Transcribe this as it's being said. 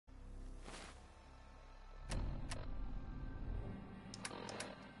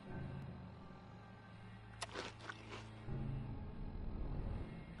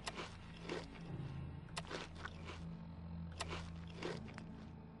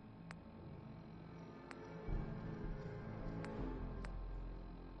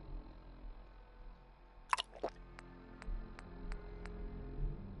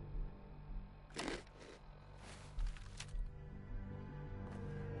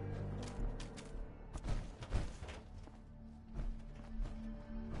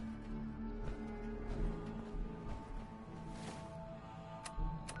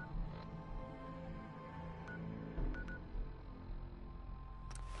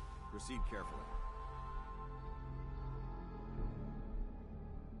Proceed carefully.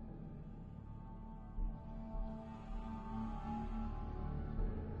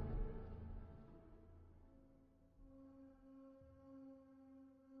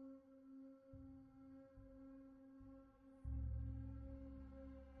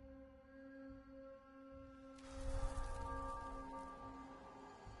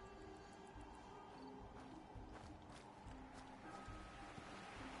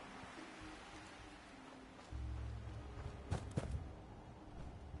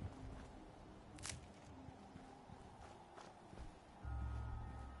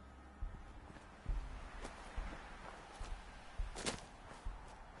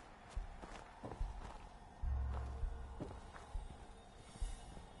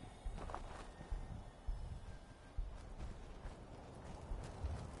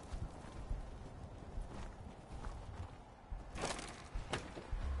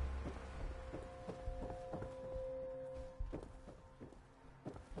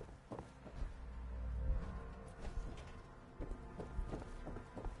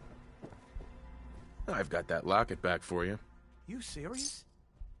 I've got that locket back for you. You serious?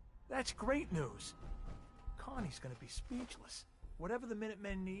 That's great news. Connie's gonna be speechless. Whatever the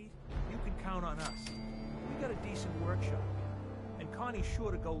Minutemen need, you can count on us. We got a decent workshop. And Connie's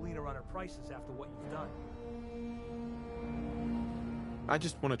sure to go leaner on her prices after what you've done. I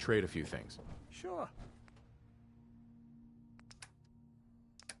just want to trade a few things. Sure.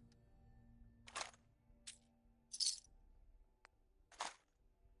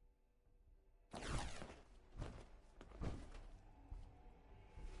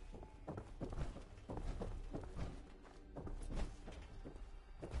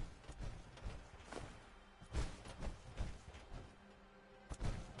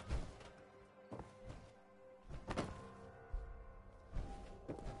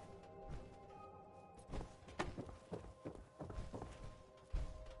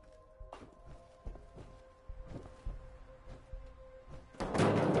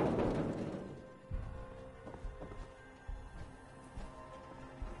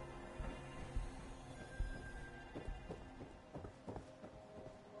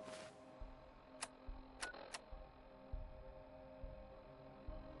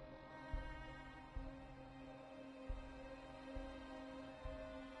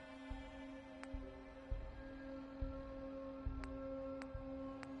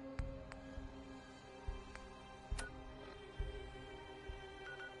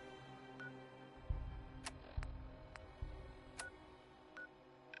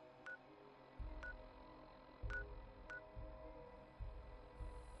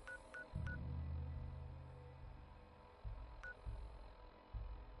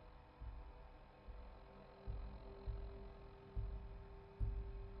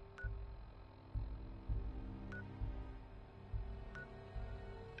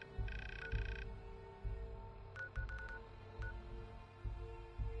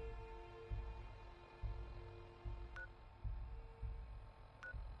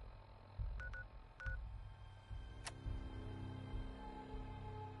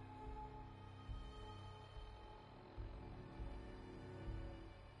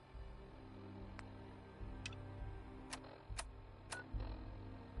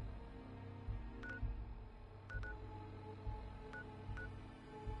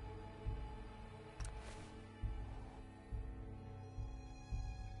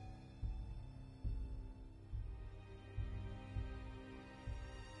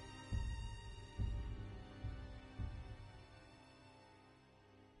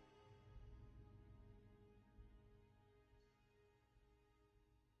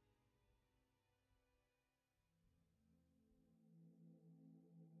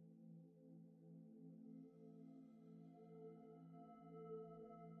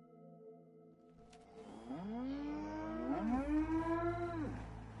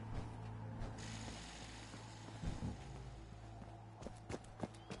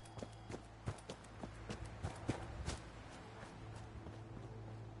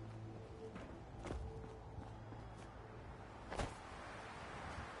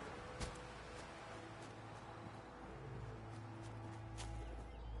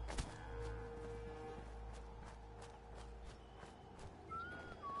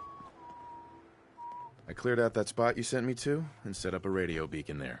 I cleared out that spot you sent me to and set up a radio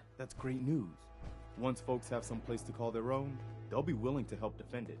beacon there. That's great news. Once folks have some place to call their own, they'll be willing to help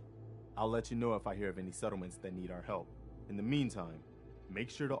defend it. I'll let you know if I hear of any settlements that need our help. In the meantime, make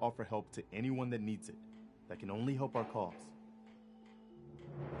sure to offer help to anyone that needs it. That can only help our cause.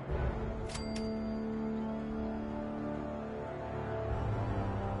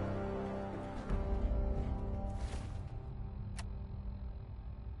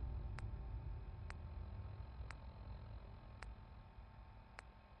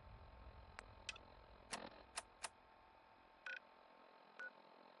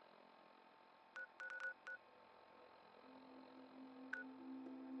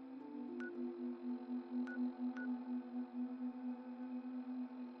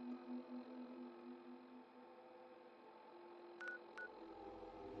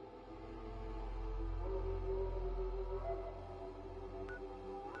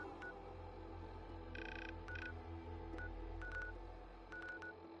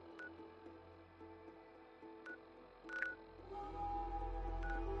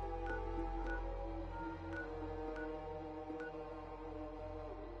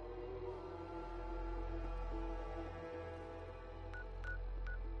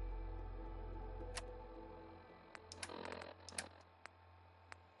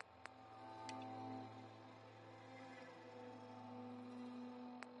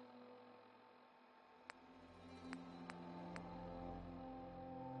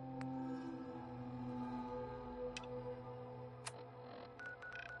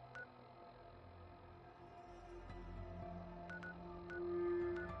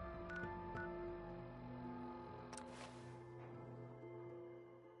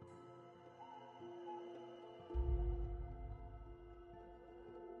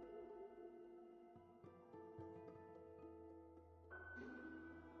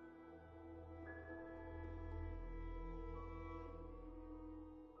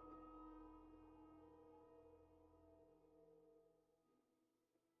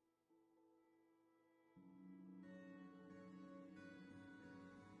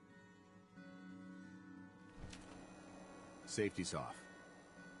 Safety's off.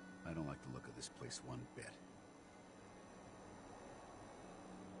 I don't like the look of this place one bit.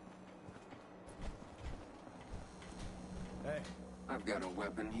 Hey. I've got a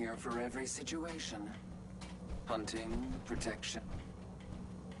weapon here for every situation. Hunting, protection.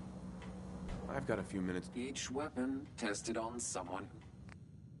 I've got a few minutes. Each weapon tested on someone.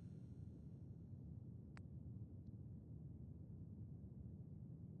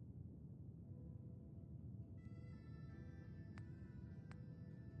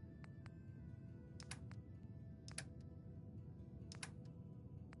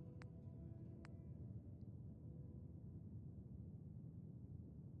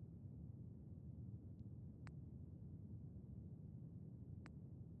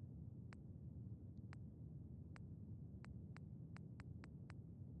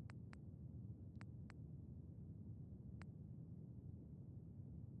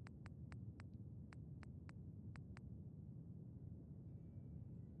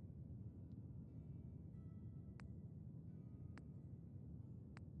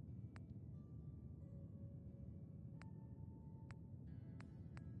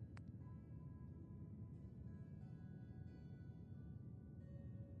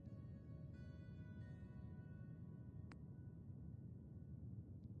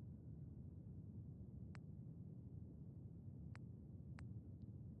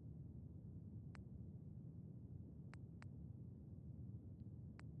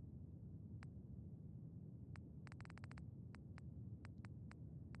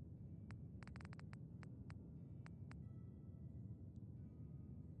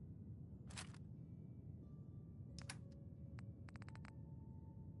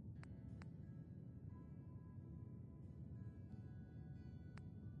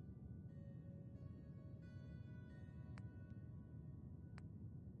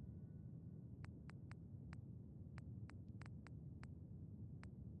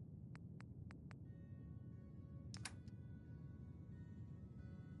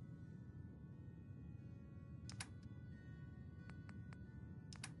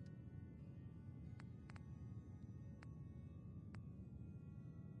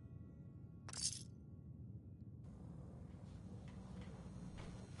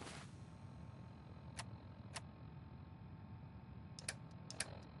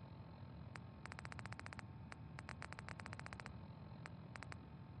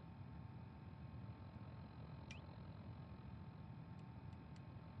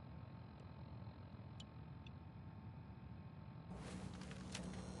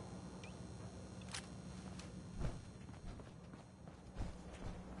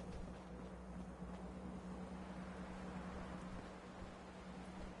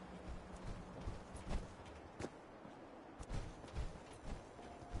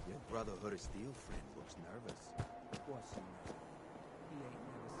 Brotherhood of Steel friend looks nervous. What's the matter? He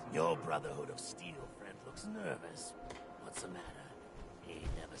ain't never seen Your Brotherhood of Steel friend looks nervous. What's the matter? He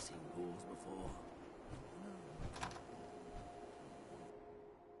ain't never seen ghouls before.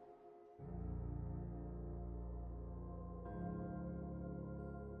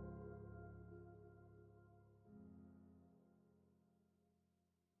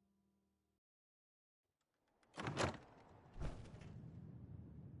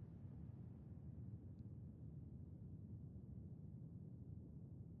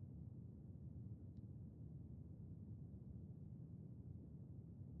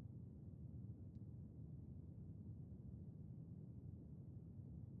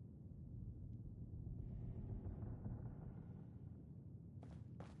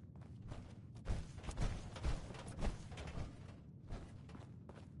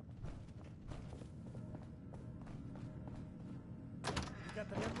 Got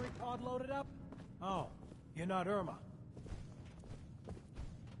the memory card loaded up? Oh, you're not Irma.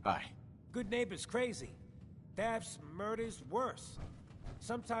 Hi. Good neighbor's crazy. Thefts, murders, worse.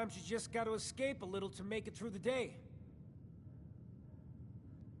 Sometimes you just gotta escape a little to make it through the day.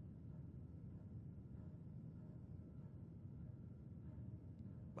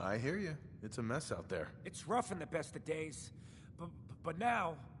 I hear you. It's a mess out there. It's rough in the best of days. But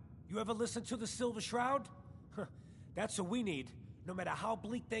now, you ever listen to the Silver Shroud? Huh, that's what we need. No matter how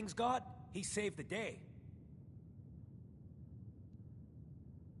bleak things got, he saved the day.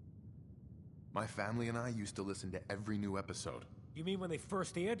 My family and I used to listen to every new episode. You mean when they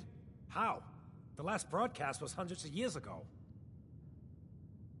first aired? How? The last broadcast was hundreds of years ago.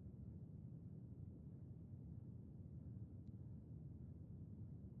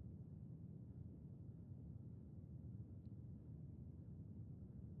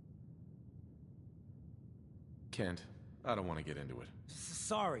 Kent, I don't want to get into it.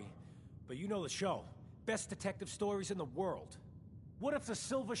 Sorry, but you know the show. Best detective stories in the world. What if the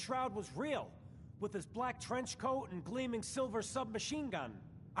Silver Shroud was real? With his black trench coat and gleaming silver submachine gun?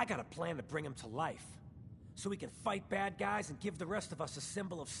 I got a plan to bring him to life. So we can fight bad guys and give the rest of us a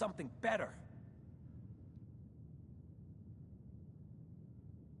symbol of something better.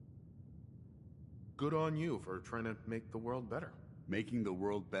 Good on you for trying to make the world better. Making the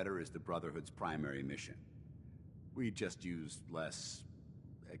world better is the Brotherhood's primary mission. We just use less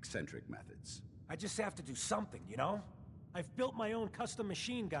eccentric methods. I just have to do something, you know? I've built my own custom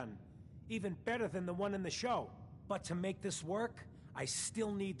machine gun, even better than the one in the show. But to make this work, I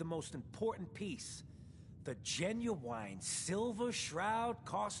still need the most important piece. The genuine Silver Shroud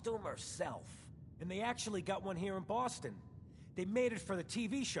costume herself. And they actually got one here in Boston. They made it for the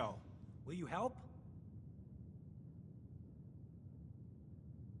TV show. Will you help?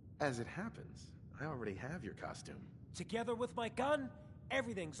 As it happens, I already have your costume. Together with my gun,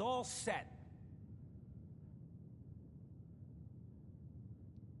 everything's all set.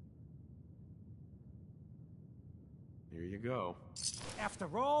 Here you go.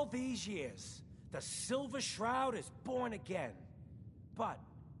 After all these years, the Silver Shroud is born again. But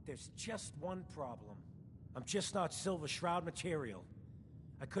there's just one problem. I'm just not Silver Shroud material.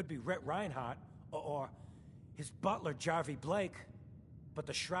 I could be Rhett Reinhardt, or his butler, Jarvie Blake. But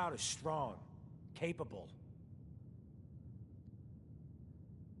the Shroud is strong, capable.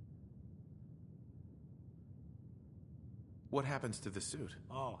 What happens to the suit?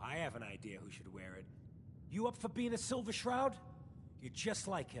 Oh, I have an idea who should wear it. You up for being a Silver Shroud? You're just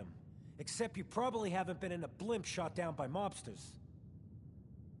like him. Except you probably haven't been in a blimp shot down by mobsters.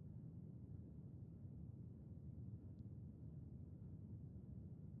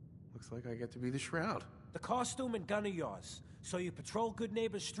 Looks like I get to be the Shroud. The costume and gun are yours. So you patrol Good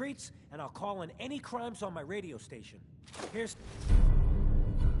Neighbor's streets, and I'll call in any crimes on my radio station. Here's...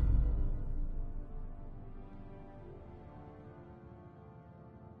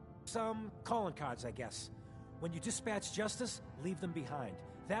 some calling cards, I guess. When you dispatch justice, leave them behind.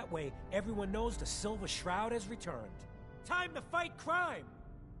 That way, everyone knows the Silver Shroud has returned. Time to fight crime!